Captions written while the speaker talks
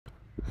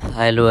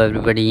Hello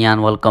everybody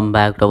and welcome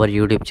back to our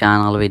YouTube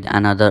channel with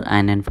another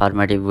and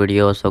informative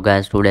video. So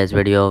guys, today's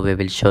video we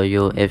will show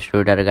you if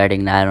Twitter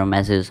regarding the error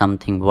message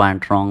something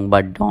went wrong,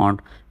 but don't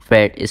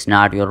fret, it's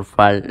not your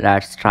fault.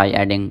 Let's try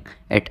adding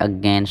it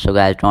again. So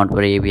guys, don't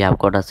worry, we have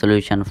got a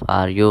solution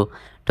for you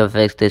to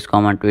fix this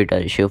common Twitter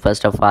issue.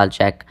 First of all,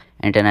 check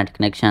internet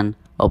connection.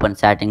 Open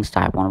settings,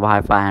 type on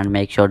Wi-Fi and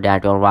make sure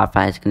that your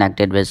Wi-Fi is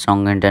connected with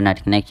strong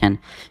internet connection.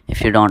 If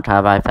you don't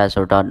have Wi-Fi,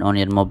 so turn on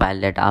your mobile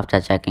data. After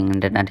checking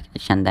internet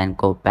connection, then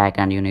go back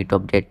and you need to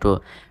update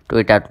to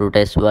Twitter to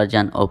test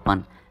version.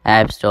 Open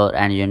App Store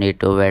and you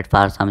need to wait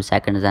for some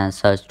seconds and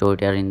search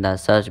Twitter in the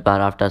search bar.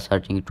 After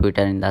searching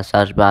Twitter in the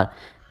search bar,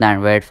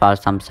 then wait for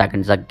some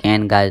seconds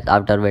again, guys.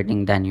 After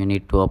waiting, then you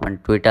need to open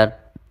Twitter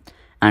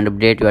and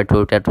update your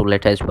Twitter to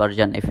latest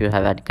version. If you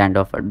have any kind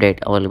of update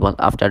available,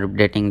 after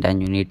updating,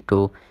 then you need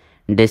to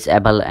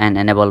disable and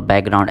enable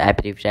background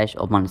app refresh.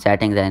 Open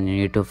settings, then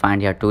you need to find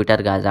your Twitter,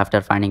 guys.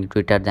 After finding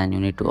Twitter, then you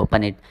need to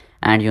open it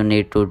and you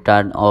need to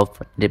turn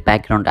off the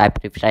background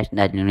app refresh.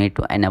 Then you need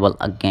to enable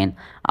again.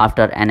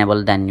 After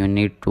enable, then you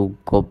need to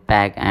go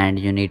back and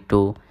you need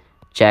to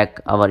check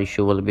our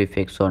issue will be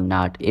fixed or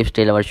not. If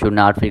still our issue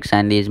not fixed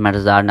and these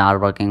methods are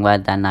not working well,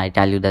 then I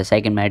tell you the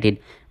second method.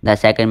 The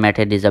second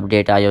method is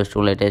update iOS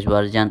to latest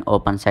version.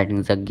 Open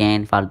settings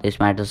again. For this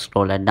method,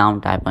 scroll it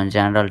down, type on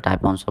general,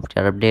 type on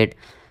software update.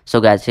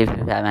 So guys, if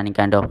you have any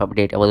kind of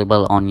update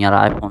available on your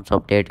iPhone, so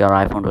update your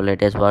iPhone to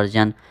latest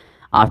version.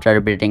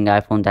 After updating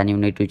iPhone, then you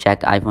need to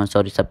check iPhone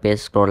storage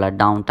space, scroll it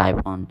down,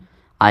 type on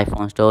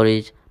iPhone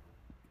storage.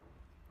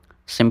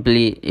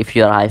 Simply, if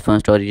your iPhone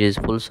storage is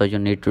full, so you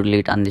need to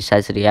delete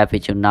unnecessary app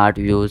which you not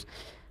use.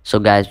 So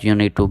guys, you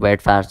need to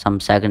wait for some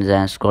seconds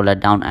and scroll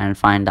it down and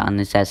find the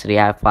unnecessary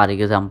app. For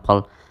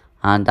example,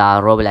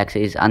 the Roblox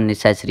is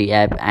unnecessary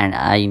app and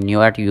I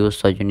never use,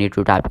 so you need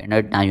to type in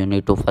it. Now you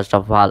need to first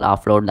of all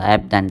upload the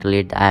app, then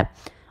delete the app.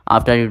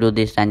 After you do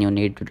this, then you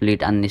need to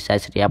delete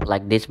unnecessary app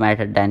like this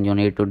method. Then you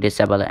need to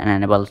disable and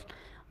enable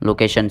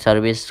location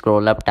service.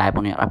 Scroll up, type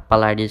on your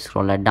Apple ID,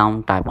 scroll it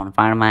down, type on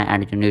find my,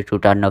 and you need to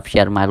turn off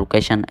share my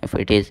location if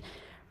it is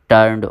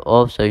turned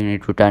off, so you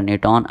need to turn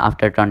it on.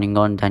 After turning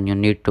on, then you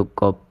need to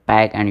go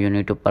back and you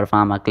need to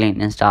perform a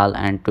clean install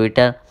and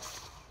Twitter.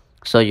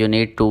 So you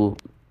need to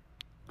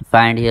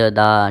find here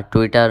the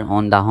Twitter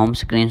on the home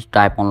screen,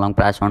 type on long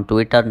press on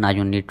Twitter. Now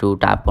you need to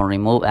tap on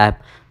remove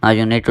app. Now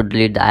you need to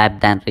delete the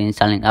app, then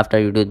reinstalling. After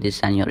you do this,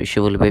 and your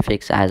issue will be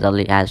fixed as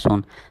early as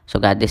soon. So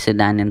guys, this is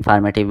an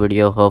informative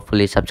video.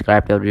 Hopefully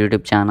subscribe to our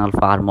YouTube channel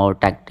for more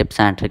tech tips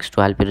and tricks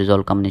to help you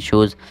resolve common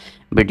issues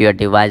with your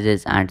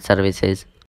devices and services.